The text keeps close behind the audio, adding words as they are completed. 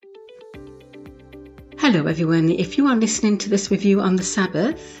Hello everyone, if you are listening to this review on the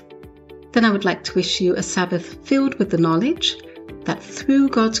Sabbath, then I would like to wish you a Sabbath filled with the knowledge that through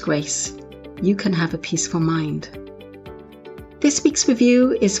God's grace, you can have a peaceful mind. This week's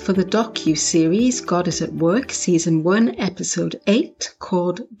review is for the docu-series God is at Work, Season 1, Episode 8,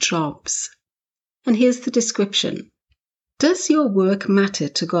 called Jobs. And here's the description. Does your work matter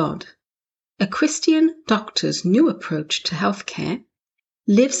to God? A Christian doctor's new approach to healthcare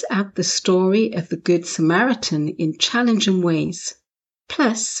lives out the story of the Good Samaritan in challenging ways.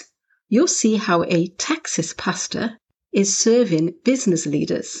 Plus, you'll see how a Texas pastor is serving business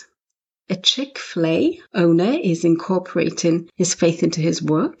leaders. A Chick-fil-A owner is incorporating his faith into his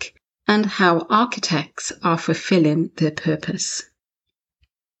work, and how architects are fulfilling their purpose.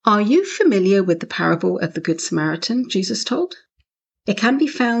 Are you familiar with the parable of the Good Samaritan Jesus told? It can be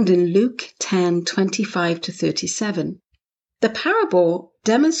found in Luke 10:25-37. The parable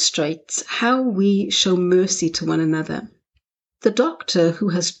demonstrates how we show mercy to one another. The doctor who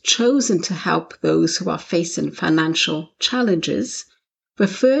has chosen to help those who are facing financial challenges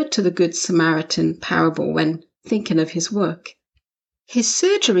referred to the Good Samaritan parable when thinking of his work. His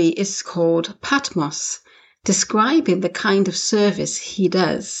surgery is called Patmos, describing the kind of service he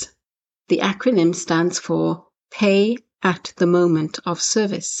does. The acronym stands for Pay at the Moment of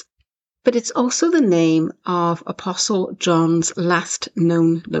Service. But it's also the name of Apostle John's last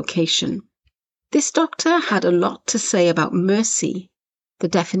known location. This doctor had a lot to say about mercy, the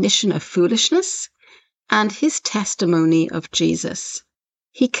definition of foolishness, and his testimony of Jesus.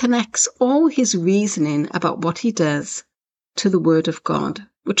 He connects all his reasoning about what he does to the Word of God,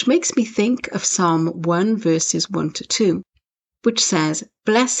 which makes me think of Psalm 1 verses 1-2, which says,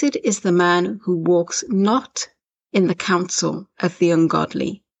 "Blessed is the man who walks not in the counsel of the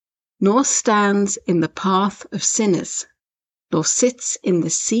ungodly, nor stands in the path of sinners, nor sits in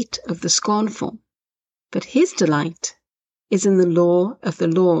the seat of the scornful. But his delight is in the law of the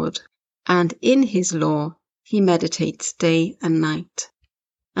Lord, and in his law he meditates day and night."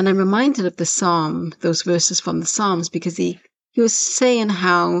 And I'm reminded of the Psalm, those verses from the Psalms, because he was saying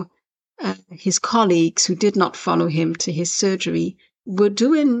how his colleagues who did not follow him to his surgery were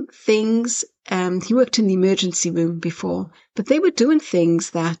doing things. He worked in the emergency room before, but they were doing things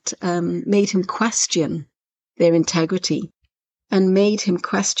that made him question their integrity and made him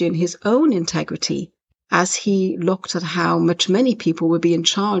question his own integrity as he looked at how much many people were being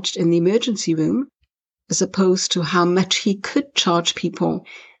charged in the emergency room as opposed to how much he could charge people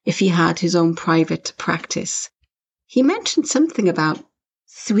if he had his own private practice. He mentioned something about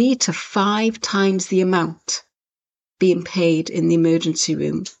 3 to 5 times the amount being paid in the emergency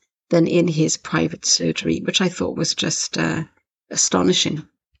room than in his private surgery, which I thought was just astonishing.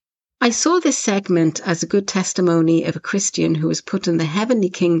 I saw this segment as a good testimony of a Christian who is putting the heavenly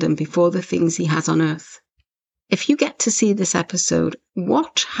kingdom before the things he has on earth. If you get to see this episode,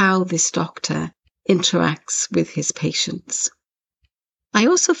 watch how this doctor interacts with his patients. I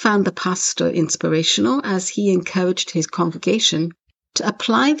also found the pastor inspirational as he encouraged his congregation to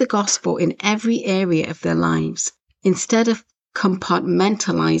apply the gospel in every area of their lives instead of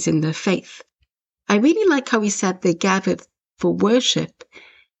compartmentalizing their faith. I really like how he said they gathered for worship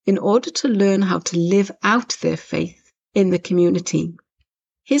in order to learn how to live out their faith in the community.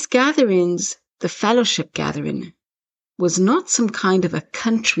 His gatherings, the fellowship gathering, was not some kind of a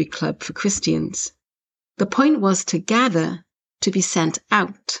country club for Christians. The point was to gather to be sent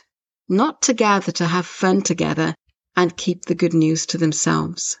out, not to gather to have fun together and keep the good news to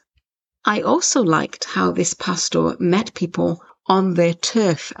themselves. I also liked how this pastor met people on their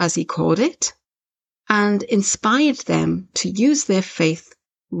turf, as he called it, and inspired them to use their faith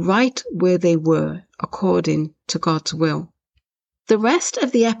right where they were, according to God's will. The rest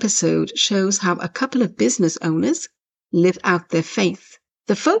of the episode shows how a couple of business owners live out their faith.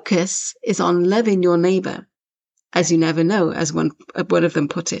 The focus is on loving your neighbor, as you never know, as one of them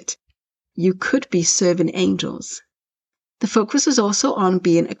put it. You could be serving angels. The focus is also on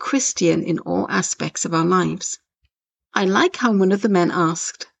being a Christian in all aspects of our lives. I like how one of the men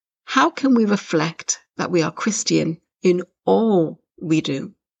asked, how can we reflect that we are Christian in all we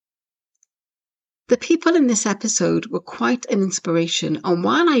do? The people in this episode were quite an inspiration, and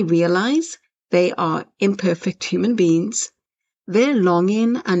while I realize they are imperfect human beings, their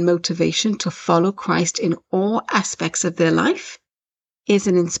longing and motivation to follow Christ in all aspects of their life is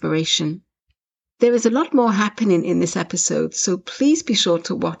an inspiration. There is a lot more happening in this episode, so please be sure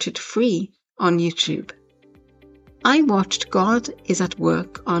to watch it free on YouTube. I watched God is at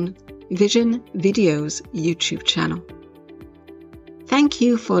Work on Vision Videos YouTube channel. Thank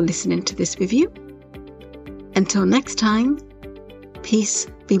you for listening to this review. Until next time, peace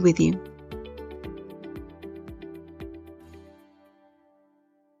be with you.